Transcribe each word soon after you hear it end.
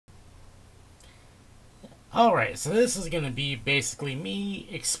Alright, so this is going to be basically me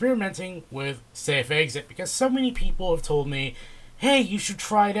experimenting with safe exit because so many people have told me, hey, you should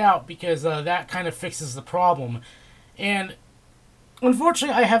try it out because that kind of fixes the problem. And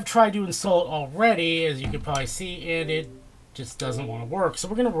unfortunately, I have tried to install it already, as you can probably see, and it just doesn't want to work. So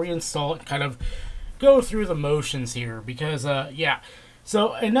we're going to reinstall it and kind of go through the motions here because, yeah.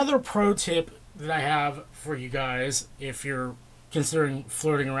 So another pro tip that I have for you guys, if you're considering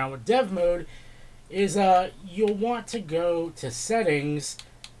flirting around with dev mode, is you'll want to go to settings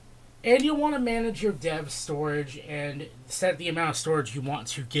and you'll want to manage your dev storage and set the amount of storage you want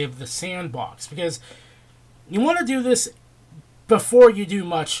to give the sandbox, because you want to do this before you do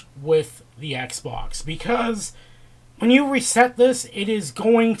much with the Xbox, because when you reset this, it is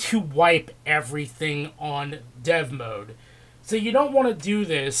going to wipe everything on dev mode. So you don't want to do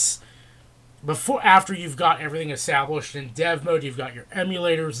this after you've got everything established in dev mode. You've got your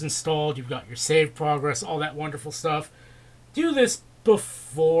emulators installed, you've got your save progress, all that wonderful stuff. Do this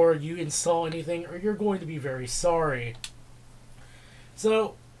before you install anything, or you're going to be very sorry.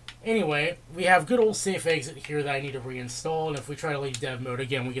 So anyway, we have good old safe exit here that I need to reinstall, and if we try to leave dev mode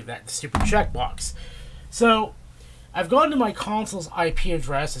again, we get that stupid checkbox. So I've gone to my console's IP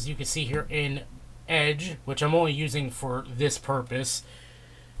address, as you can see here in Edge, which I'm only using for this purpose.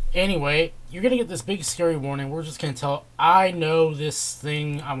 Anyway, you're going to get this big scary warning. We're just going to tell it, I know this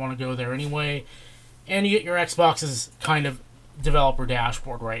thing, I want to go there anyway. And you get your Xbox's kind of developer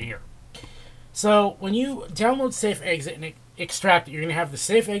dashboard right here. So when you download Safe Exit and extract it, you're going to have the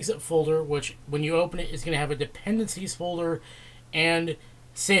Safe Exit folder, which when you open it is going to have a dependencies folder and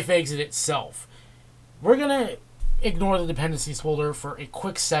Safe Exit itself. We're going to ignore the dependencies folder for a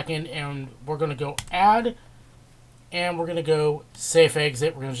quick second, and we're going to go add, and we're going to go safe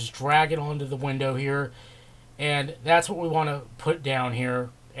exit. We're going to just drag it onto the window here, and that's what we want to put down here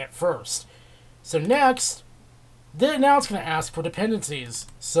at first. So next, now it's going to ask for dependencies,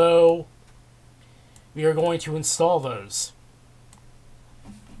 so we are going to install those.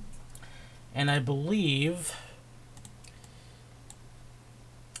 And I believe,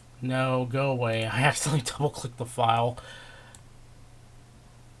 no, go away, I accidentally double clicked the file.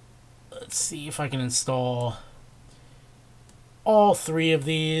 Let's see if I can install all three of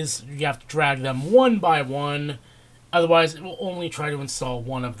these. You have to drag them one by one, otherwise it will only try to install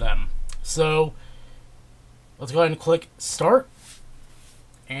one of them. So let's go ahead and click start,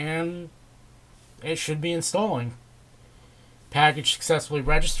 and it should be installing. Package successfully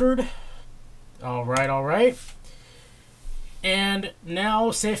registered. Alright. And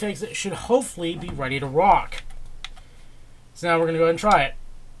now Safe Exit should hopefully be ready to rock. So now we're going to go ahead and try it.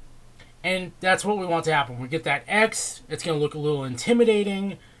 And that's what we want to happen. We get that X, it's going to look a little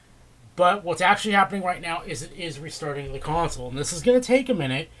intimidating, but what's actually happening right now is it is restarting the console. And this is going to take a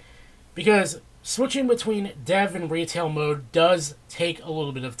minute, because switching between dev and retail mode does take a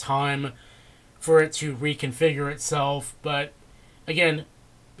little bit of time for it to reconfigure itself, but again,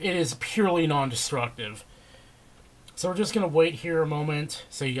 it is purely non-destructive. So we're just going to wait here a moment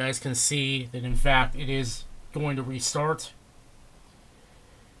so you guys can see that in fact it is going to restart.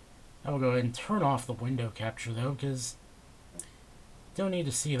 I will go ahead and turn off the window capture though, because don't need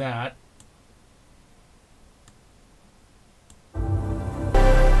to see that.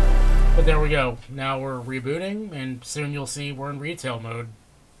 But there we go. Now we're rebooting, and soon you'll see we're in retail mode.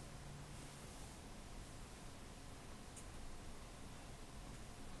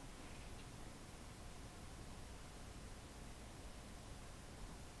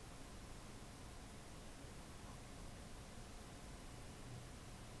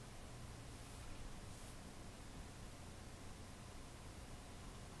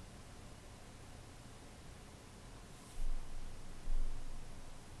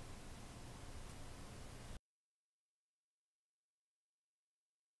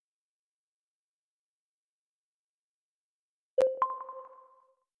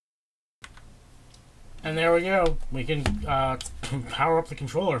 And there we go. We can power up the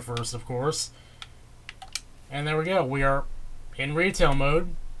controller first, of course. And there we go. We are in retail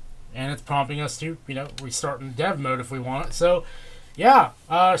mode, and it's prompting us to, restart in dev mode if we want it. So, yeah,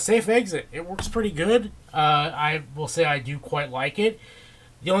 safe exit. It works pretty good. I will say I do quite like it.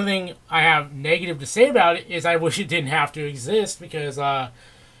 The only thing I have negative to say about it is I wish it didn't have to exist, because,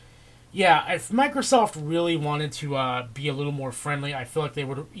 yeah, if Microsoft really wanted to be a little more friendly, I feel like they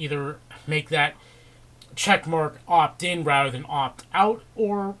would either make that checkmark opt-in rather than opt-out,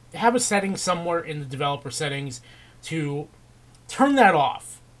 or have a setting somewhere in the developer settings to turn that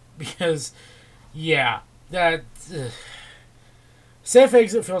off, because yeah, that safe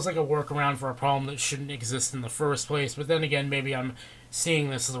exit feels like a workaround for a problem that shouldn't exist in the first place. But then again, maybe I'm seeing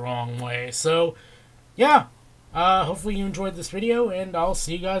this the wrong way. So yeah, hopefully you enjoyed this video, and I'll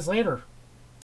see you guys later.